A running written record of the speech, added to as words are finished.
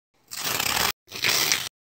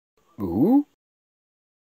Ooh.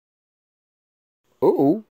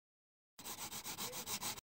 Uh-oh.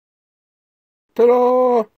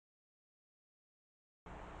 Ta-da!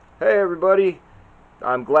 Hey everybody,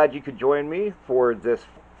 I'm glad you could join me for this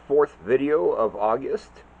fourth video of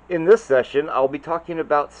August. In this session, I'll be talking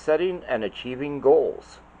about setting and achieving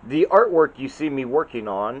goals. The artwork you see me working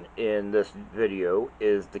on in this video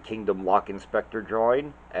is the Kingdom Lock Inspector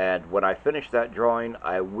drawing, and when I finish that drawing,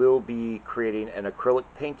 I will be creating an acrylic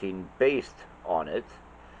painting based on it.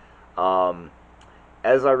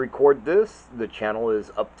 As I record this, the channel is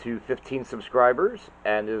up to 15 subscribers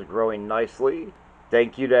and is growing nicely.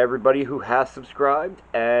 Thank you to everybody who has subscribed,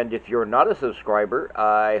 and if you're not a subscriber,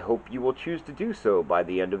 I hope you will choose to do so by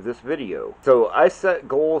the end of this video. So I set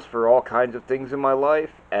goals for all kinds of things in my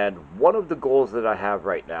life, and one of the goals that I have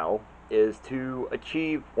right now is to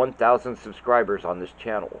achieve 1,000 subscribers on this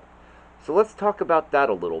channel. So let's talk about that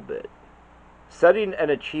a little bit. Setting and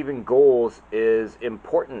achieving goals is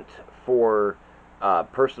important for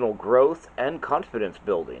personal growth and confidence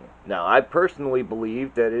building. Now, I personally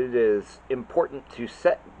believe that it is important to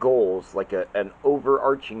set goals, like an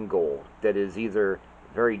overarching goal that is either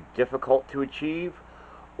very difficult to achieve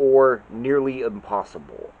or nearly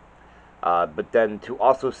impossible. But then to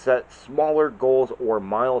also set smaller goals or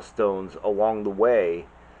milestones along the way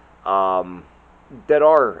that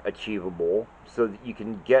are achievable, so that you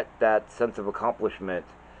can get that sense of accomplishment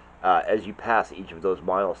as you pass each of those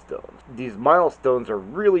milestones. These milestones are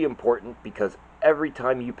really important because every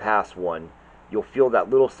time you pass one, you'll feel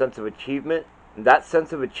that little sense of achievement. And that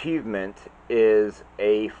sense of achievement is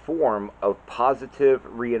a form of positive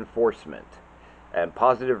reinforcement. And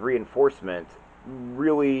positive reinforcement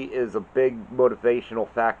really is a big motivational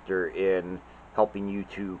factor in helping you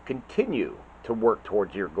to continue to work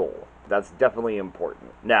towards your goal. That's definitely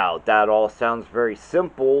important. Now, that all sounds very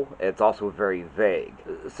simple. It's also very vague.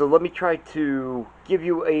 So let me try to give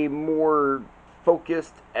you a more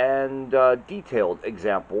focused and detailed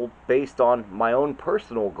example based on my own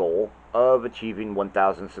personal goal of achieving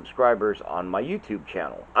 1,000 subscribers on my YouTube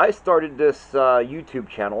channel. I started this YouTube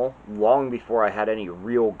channel long before I had any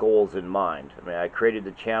real goals in mind. I mean, I created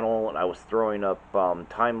the channel and I was throwing up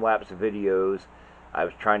time-lapse videos. I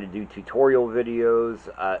was trying to do tutorial videos.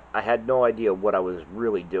 I had no idea what I was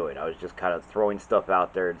really doing. I was just kind of throwing stuff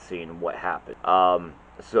out there and seeing what happened.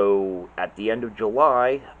 So at the end of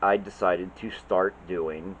July, I decided to start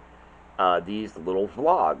doing these little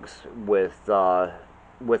vlogs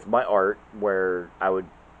with my art, where I would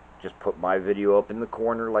just put my video up in the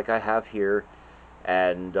corner like I have here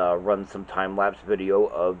and run some time-lapse video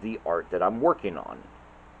of the art that I'm working on.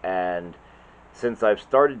 And since I've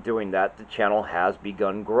started doing that, the channel has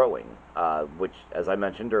begun growing, which, as I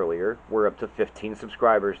mentioned earlier, we're up to 15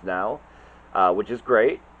 subscribers now, which is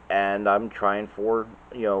great, and I'm trying for,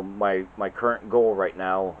 my current goal right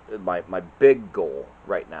now, my big goal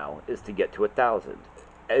right now, is to get to 1,000.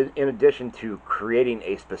 In addition to creating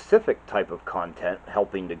a specific type of content,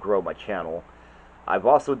 helping to grow my channel, I've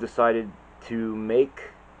also decided to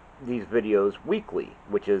make these videos weekly,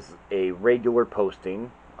 which is a regular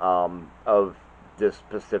posting of this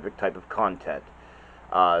specific type of content.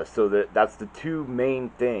 So that's the two main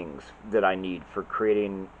things that I need for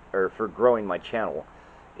creating or for growing my channel,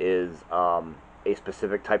 is a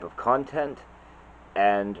specific type of content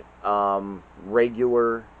and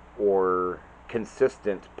regular or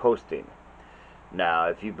consistent posting. Now,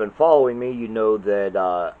 if you've been following me, you know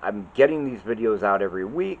that I'm getting these videos out every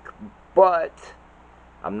week, but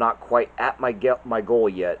I'm not quite at my goal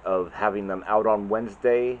yet of having them out on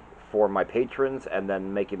Wednesday for my patrons and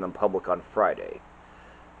then making them public on Friday.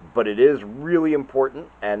 But it is really important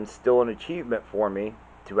and still an achievement for me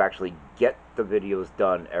to actually get the videos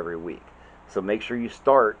done every week. So make sure you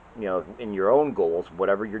start, in your own goals,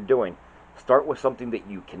 whatever you're doing, start with something that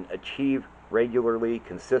you can achieve regularly,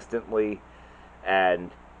 consistently,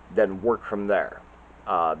 and then work from there.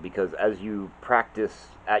 Because as you practice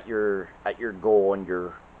at your goal and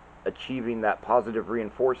you're achieving that positive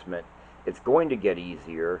reinforcement, it's going to get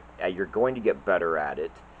easier, and you're going to get better at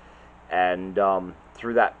it. And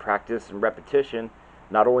through that practice and repetition,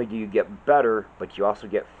 not only do you get better, but you also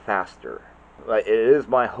get faster. It is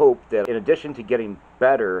my hope that in addition to getting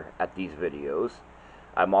better at these videos,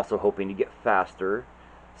 I'm also hoping to get faster,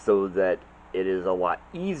 so that it is a lot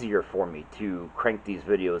easier for me to crank these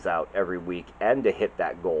videos out every week and to hit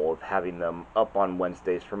that goal of having them up on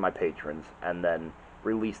Wednesdays for my patrons and then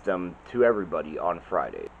release them to everybody on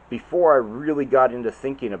Friday. Before I really got into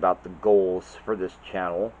thinking about the goals for this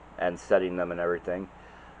channel and setting them and everything,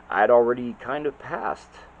 I'd already kind of passed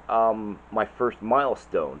my first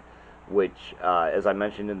milestone, which, as I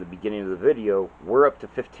mentioned in the beginning of the video, we're up to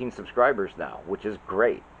 15 subscribers now, which is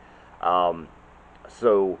great.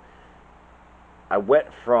 So I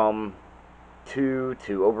went from 2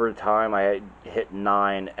 to, over time, I hit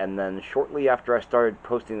 9, and then shortly after I started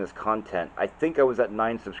posting this content, I think I was at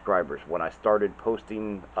 9 subscribers when I started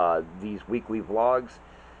posting these weekly vlogs,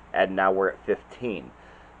 and now we're at 15.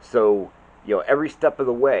 So, you know, every step of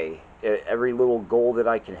the way, every little goal that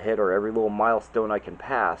I can hit or every little milestone I can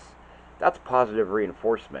pass, that's positive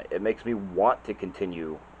reinforcement. It makes me want to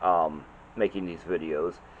continue making these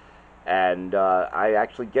videos, and I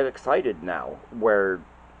actually get excited now, where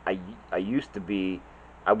I used to be,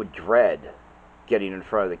 I would dread getting in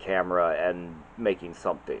front of the camera and making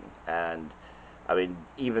something. And I mean,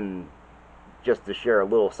 even just to share a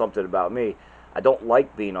little something about me, I don't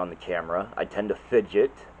like being on the camera. I tend to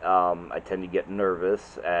fidget, I tend to get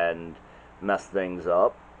nervous and mess things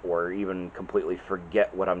up, or even completely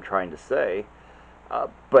forget what I'm trying to say.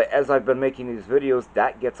 But as I've been making these videos,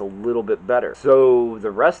 that gets a little bit better. So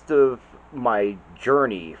the rest of my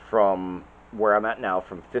journey from where I'm at now,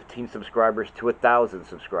 from 15 subscribers to 1,000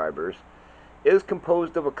 subscribers, is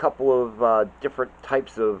composed of a couple of different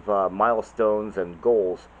types of milestones and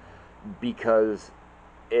goals, because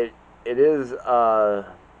it is what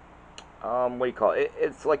do you call it?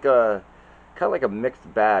 It's like a kind of like a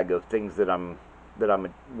mixed bag of things that I'm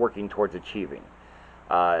working towards achieving.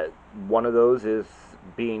 One of those is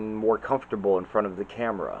being more comfortable in front of the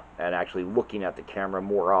camera and actually looking at the camera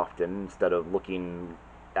more often instead of looking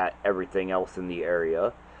at everything else in the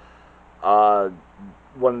area.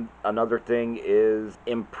 Another thing is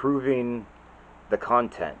improving the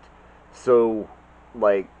content. So,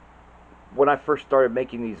 like, when I first started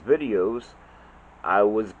making these videos, I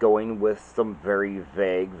was going with some very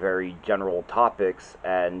vague, very general topics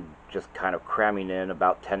and just kind of cramming in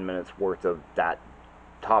about 10 minutes worth of that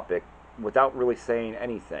topic without really saying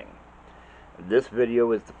anything. This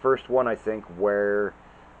video is the first one, I think, where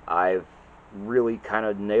I've really kind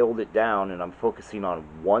of nailed it down, and I'm focusing on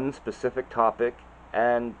one specific topic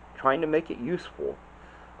and trying to make it useful.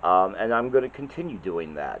 And I'm going to continue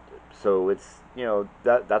doing that. So it's, you know,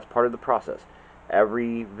 that's part of the process.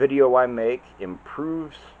 Every video I make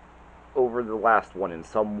improves over the last one in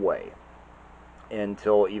some way,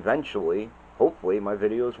 until eventually, hopefully, my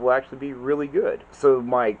videos will actually be really good. So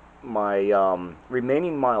my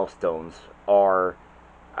remaining milestones are,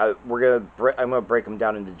 I'm gonna break them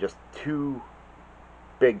down into just 2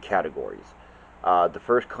 big categories. The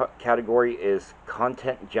first category is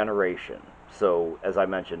content generation. So, as I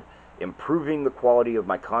mentioned, improving the quality of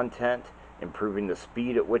my content, improving the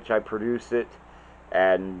speed at which I produce it,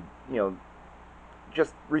 and, you know,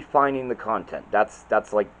 just refining the content.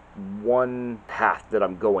 That's like one path that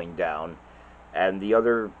I'm going down, and the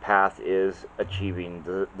other path is achieving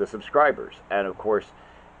the subscribers. And of course,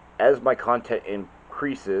 as my content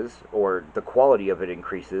increases, or the quality of it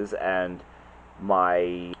increases, and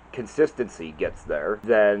my consistency gets there,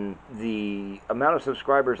 then the amount of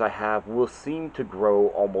subscribers I have will seem to grow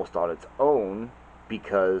almost on its own,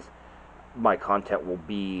 because my content will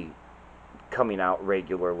be coming out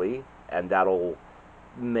regularly, and that'll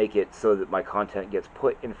make it so that my content gets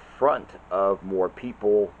put in front of more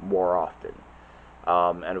people more often.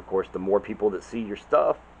 And of course, the more people that see your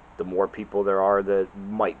stuff, the more people there are that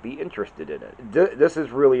might be interested in it. This is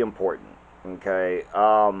really important, okay?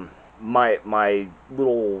 My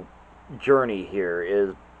little journey here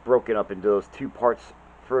is broken up into those 2 parts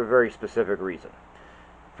for a very specific reason.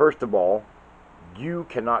 First of all, you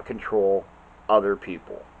cannot control other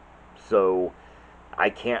people. So I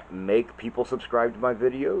can't make people subscribe to my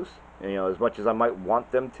videos, you know, as much as I might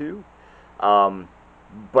want them to.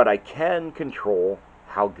 But I can control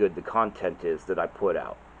how good the content is that I put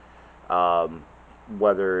out.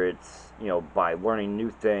 Whether it's, you know, by learning new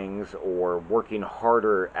things or working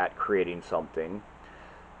harder at creating something,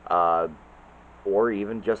 or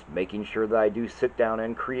even just making sure that I do sit down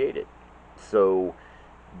and create it. So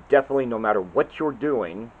definitely, no matter what you're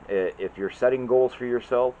doing, if you're setting goals for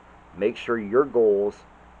yourself, make sure your goals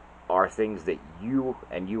are things that you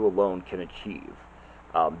and you alone can achieve.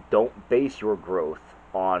 Don't base your growth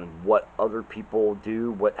on what other people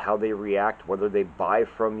do, how they react, whether they buy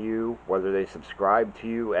from you, whether they subscribe to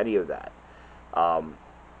you, any of that.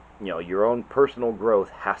 You know, your own personal growth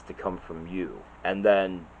has to come from you. And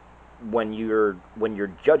then when you're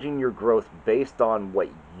judging your growth based on what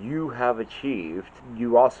you have achieved,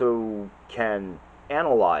 you also can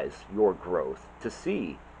analyze your growth to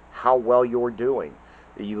see how well you're doing.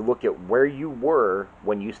 You look at where you were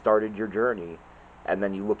when you started your journey, and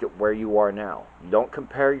then you look at where you are now. You don't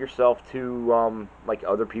compare yourself to like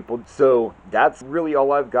other people. So that's really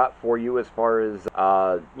all I've got for you as far as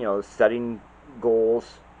setting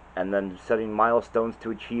goals and then setting milestones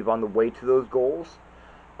to achieve on the way to those goals.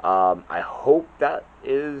 I hope that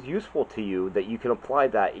is useful to you, that you can apply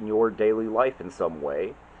that in your daily life in some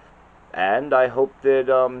way. And I hope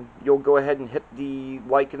that you'll go ahead and hit the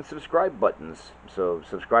like and subscribe buttons. So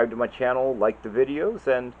subscribe to my channel, like the videos,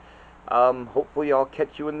 and hopefully I'll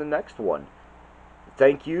catch you in the next one.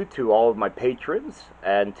 Thank you to all of my patrons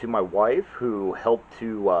and to my wife who helped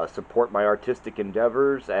to support my artistic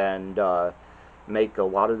endeavors and make a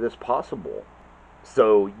lot of this possible.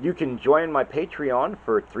 So you can join my Patreon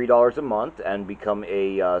for $3 a month and become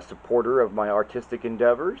a supporter of my artistic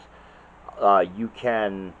endeavors. You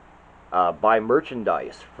can buy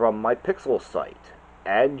merchandise from my Pixel site,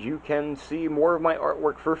 and you can see more of my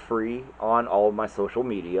artwork for free on all of my social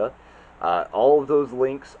media. All of those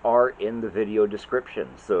links are in the video description,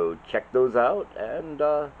 so check those out, and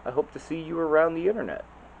I hope to see you around the internet.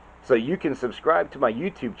 So you can subscribe to my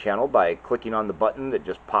YouTube channel by clicking on the button that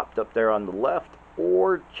just popped up there on the left,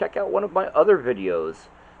 or check out one of my other videos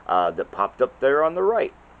that popped up there on the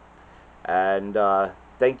right. And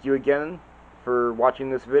thank you again for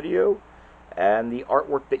watching this video, and the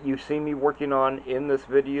artwork that you've seen me working on in this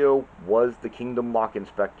video was the Kingdom Lock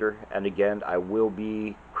Inspector, and again I will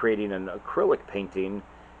be creating an acrylic painting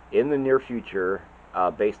in the near future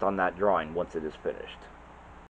based on that drawing once it is finished.